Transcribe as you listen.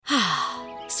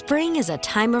Spring is a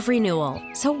time of renewal,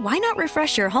 so why not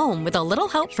refresh your home with a little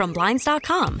help from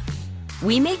Blinds.com?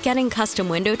 We make getting custom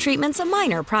window treatments a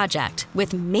minor project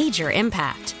with major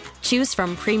impact. Choose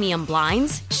from premium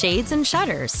blinds, shades, and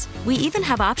shutters. We even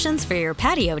have options for your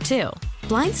patio, too.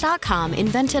 Blinds.com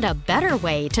invented a better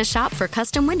way to shop for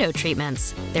custom window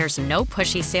treatments. There's no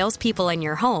pushy salespeople in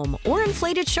your home or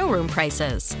inflated showroom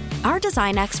prices. Our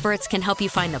design experts can help you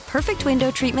find the perfect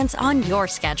window treatments on your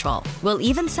schedule. We'll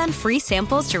even send free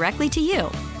samples directly to you.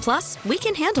 Plus, we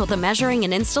can handle the measuring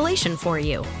and installation for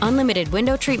you. Unlimited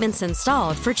window treatments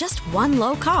installed for just one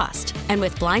low cost. And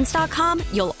with Blinds.com,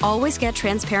 you'll always get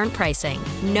transparent pricing.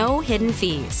 No hidden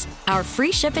fees. Our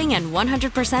free shipping and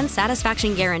 100%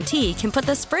 satisfaction guarantee can put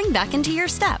the spring back into your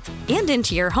step and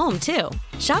into your home, too.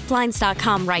 Shop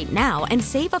Blinds.com right now and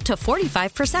save up to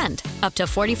 45%. Up to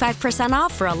 45%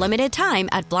 off for a limited time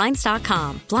at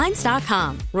Blinds.com.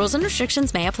 Blinds.com. Rules and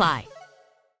restrictions may apply.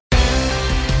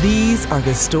 These are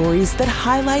the stories that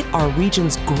highlight our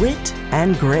region's grit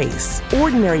and grace.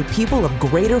 Ordinary people of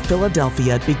Greater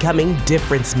Philadelphia becoming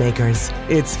difference makers.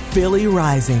 It's Philly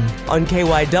Rising on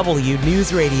KYW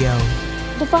News Radio.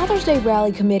 The Father's Day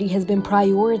Rally Committee has been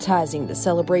prioritizing the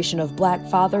celebration of Black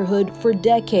fatherhood for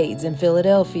decades in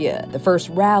Philadelphia. The first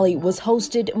rally was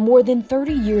hosted more than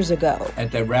 30 years ago.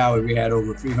 At that rally, we had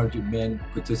over 300 men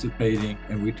participating,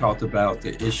 and we talked about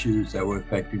the issues that were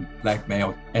affecting Black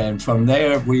males. And from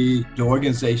there, the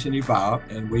organization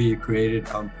evolved, and we created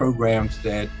programs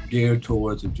that geared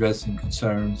towards addressing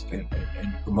concerns and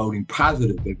promoting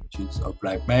positive images of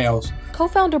Black males.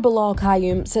 Co-founder Bilal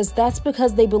Qayyum says that's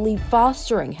because they believe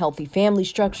fostering healthy family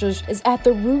structures is at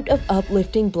the root of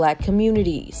uplifting Black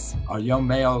communities. Our young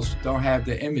males don't have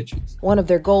the images. One of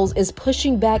their goals is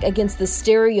pushing back against the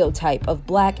stereotype of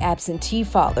Black absentee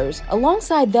fathers.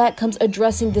 Alongside that comes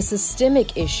addressing the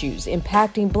systemic issues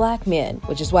impacting Black men,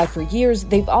 which is why for years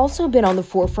they've also been on the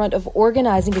forefront of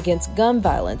organizing against gun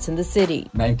violence in the city.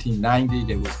 1990,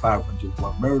 there was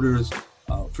 501 murders.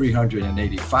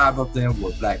 385 of them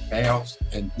were Black males,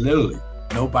 and literally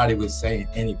nobody was saying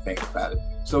anything about it.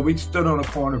 So we stood on a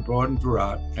corner, Broad and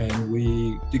Barat, and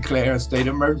we declared a state of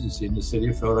emergency in the city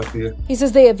of Philadelphia. He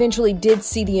says they eventually did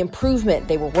see the improvement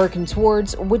they were working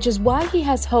towards, which is why he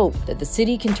has hope that the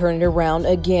city can turn it around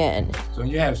again. So when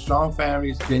you have strong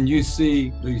families, then you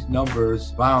see these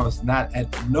numbers, violence not at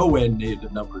nowhere near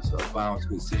the numbers of violence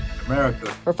we see in America.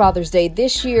 For Father's Day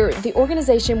this year, the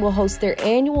organization will host their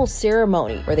annual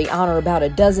ceremony where they honor about a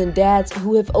dozen dads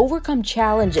who have overcome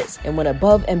challenges and went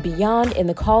above and beyond in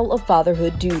the call of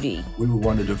fatherhood duty. We were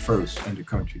one of the first in the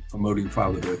country promoting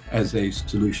fatherhood as a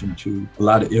solution to a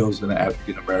lot of ills in the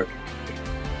African American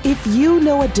community. If you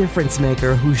know a difference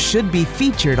maker who should be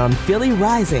featured on Philly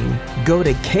Rising, go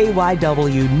to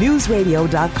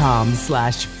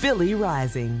kywnewsradio.com/Philly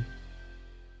Rising.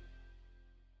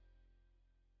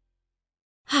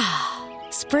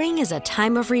 Spring is a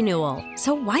time of renewal,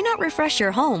 so why not refresh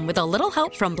your home with a little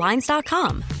help from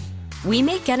Blinds.com? We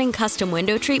make getting custom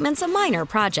window treatments a minor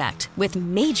project with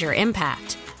major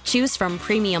impact. Choose from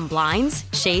premium blinds,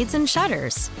 shades, and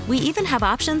shutters. We even have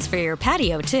options for your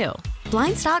patio, too.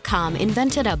 Blinds.com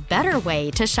invented a better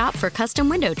way to shop for custom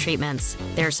window treatments.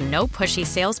 There's no pushy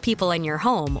salespeople in your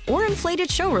home or inflated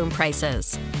showroom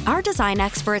prices. Our design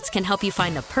experts can help you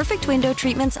find the perfect window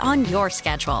treatments on your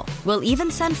schedule. We'll even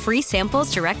send free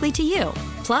samples directly to you.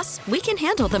 Plus, we can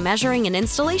handle the measuring and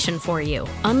installation for you.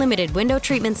 Unlimited window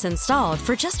treatments installed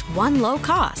for just one low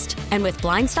cost. And with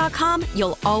Blinds.com,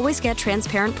 you'll always get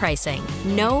transparent pricing.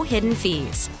 No hidden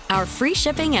fees. Our free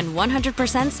shipping and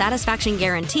 100% satisfaction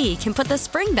guarantee can put the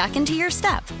spring back into your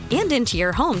step and into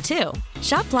your home, too.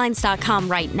 Shop Blinds.com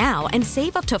right now and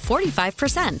save up to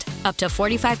 45%. Up to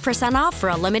 45% off for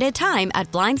a limited time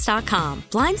at Blinds.com.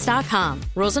 Blinds.com.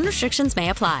 Rules and restrictions may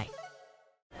apply.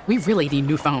 We really need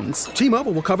new phones.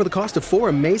 T-Mobile will cover the cost of 4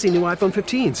 amazing new iPhone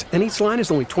 15s, and each line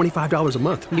is only $25 a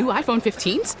month. New iPhone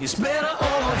 15s? It's better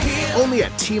over here. Only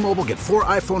at T-Mobile, get 4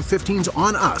 iPhone 15s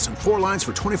on us and 4 lines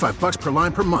for $25 per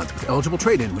line per month with eligible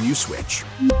trade-in when you switch.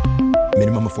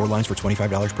 Minimum of 4 lines for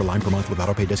 $25 per line per month with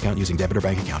autopay discount using debit or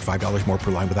bank account. $5 more per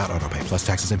line without autopay, plus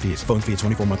taxes and fees. Phone fee at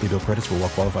 24 monthly bill credits for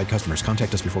well-qualified customers.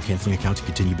 Contact us before canceling account to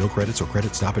continue bill credits or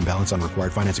credit stop and balance on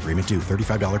required finance agreement due.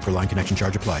 $35 per line connection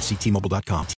charge applies. See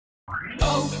T-Mobile.com.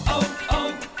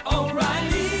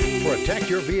 O'Reilly. Protect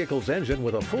your vehicle's engine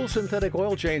with a full synthetic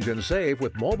oil change and save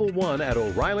with Mobil 1 at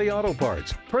O'Reilly Auto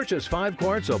Parts. Purchase 5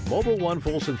 quarts of Mobil 1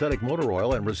 full synthetic motor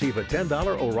oil and receive a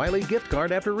 $10 O'Reilly gift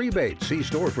card after rebate. See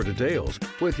store for details.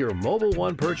 With your Mobil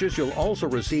 1 purchase, you'll also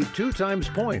receive 2 times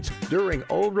points during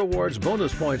O Rewards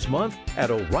Bonus Points Month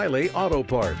at O'Reilly Auto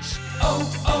Parts.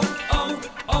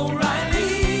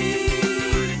 O'Reilly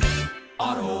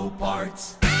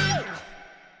Parts.